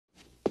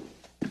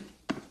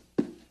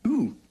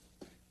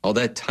All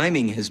that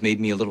timing has made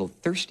me a little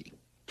thirsty.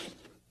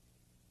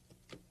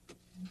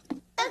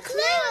 A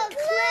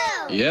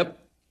clue! Yep,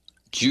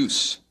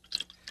 juice.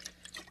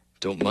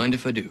 Don't mind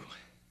if I do.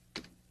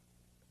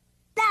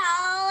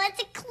 No,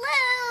 it's a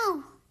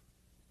clue.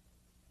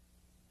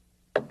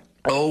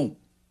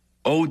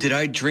 Oh, did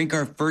I drink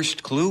our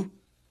first clue?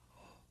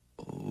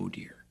 Oh,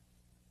 dear.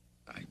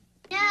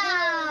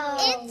 No.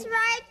 It's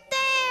right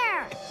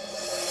there.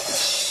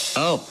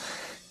 Oh,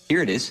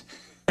 here it is.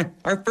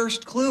 Our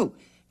first clue.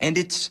 And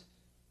it's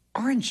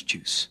orange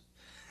juice.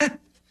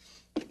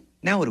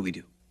 Now what do we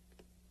do?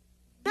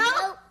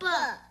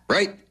 Notebook.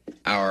 Right.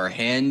 Our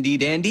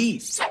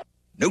handy-dandy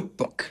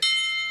notebook.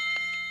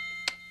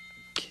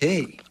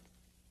 Okay.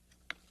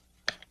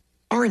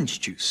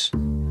 Orange juice.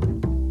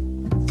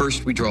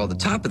 First, we draw the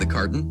top of the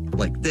carton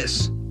like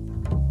this.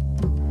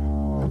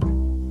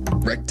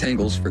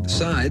 Rectangles for the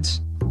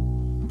sides.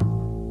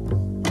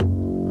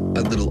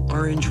 A little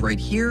orange right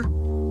here.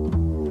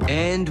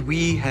 And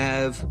we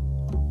have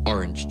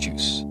orange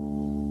juice.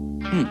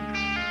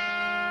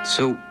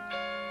 So,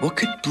 what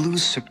could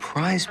Blue's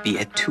surprise be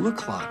at 2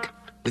 o'clock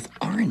with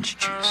orange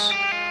juice?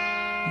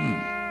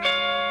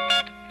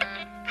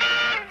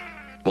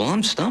 Well,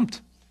 I'm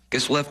stumped.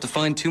 Guess we'll have to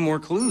find 2 more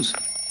clues.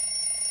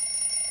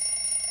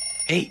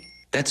 Hey,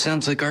 that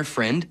sounds like our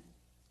friend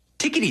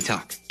Tickety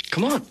Tock.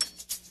 Come on.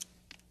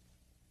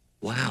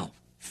 Wow,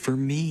 for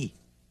me.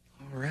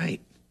 All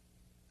right.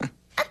 A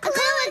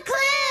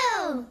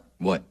clue!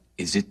 What,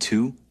 is it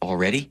 2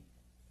 already?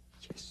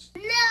 Yes.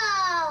 No,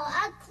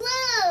 a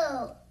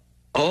clue.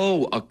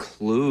 Oh, a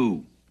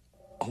clue.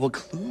 Oh, a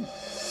clue.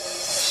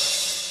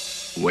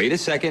 Wait a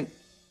second.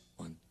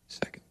 1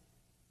 second.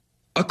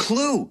 A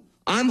clue.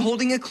 I'm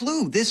holding a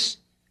clue. This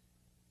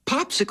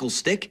popsicle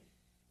stick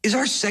is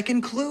our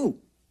second clue.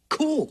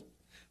 Cool.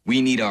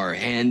 We need our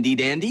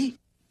handy-dandy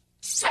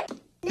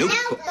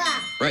notebook.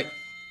 Right.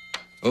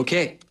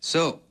 Okay,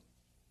 so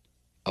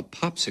a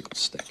popsicle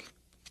stick.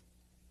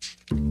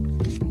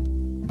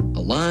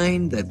 A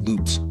line that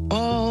loops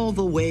all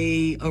the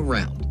way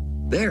around.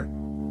 There.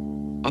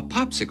 A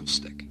popsicle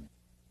stick.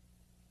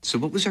 So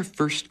what was our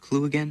first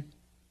clue again?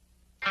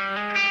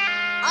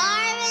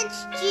 Orange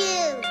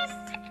juice.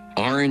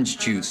 Orange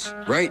juice,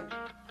 right.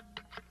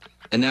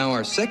 And now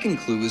our second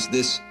clue is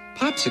this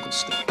popsicle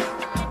stick.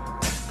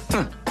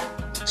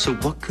 So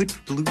what could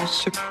Blue's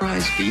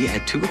surprise be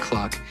at 2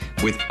 o'clock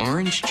with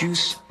orange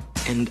juice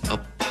and a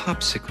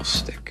popsicle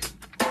stick?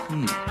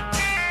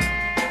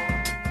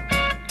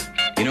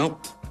 You know,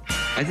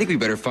 I think we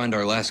better find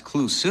our last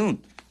clue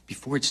soon,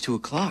 before it's 2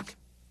 o'clock.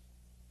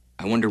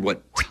 I wonder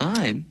what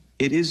time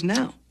it is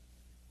now.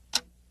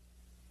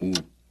 Ooh,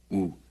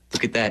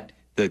 look at that.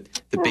 The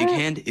big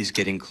hand is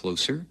getting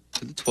closer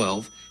to the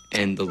 12,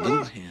 and the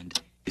little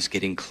hand is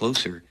getting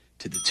closer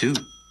to the 2.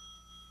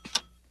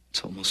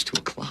 It's almost 2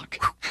 o'clock.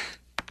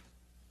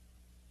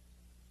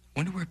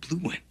 Wonder where Blue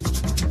went.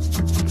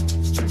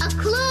 A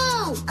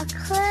clue! A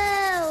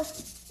clue.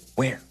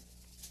 Where?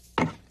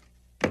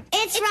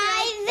 It's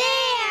right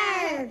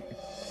there.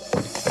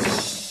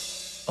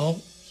 Oh,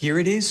 here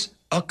it is.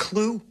 A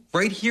clue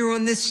right here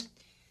on this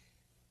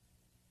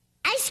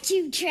Ice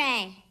cube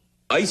tray.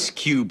 ice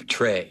cube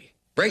tray.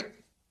 Right.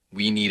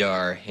 We need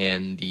our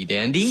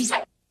handy-dandy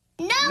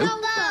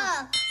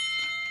Notebook.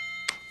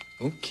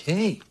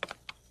 Okay.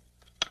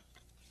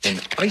 An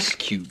ice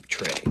cube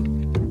tray.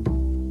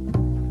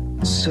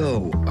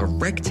 So, a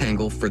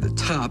rectangle for the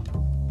top,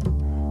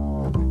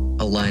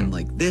 a line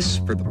like this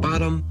for the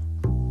bottom,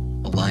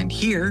 a line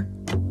here,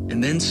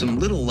 and then some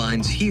little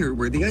lines here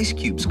where the ice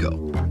cubes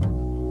go.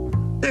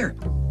 There,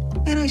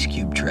 an ice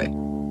cube tray.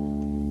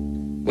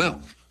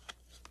 Well,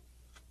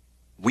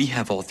 we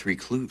have all 3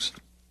 clues.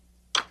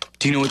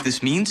 Do you know what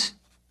this means?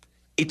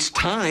 It's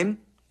time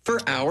for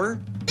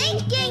our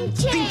Thinking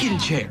chair. thinking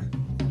chair.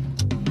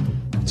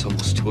 It's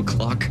almost 2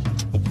 o'clock.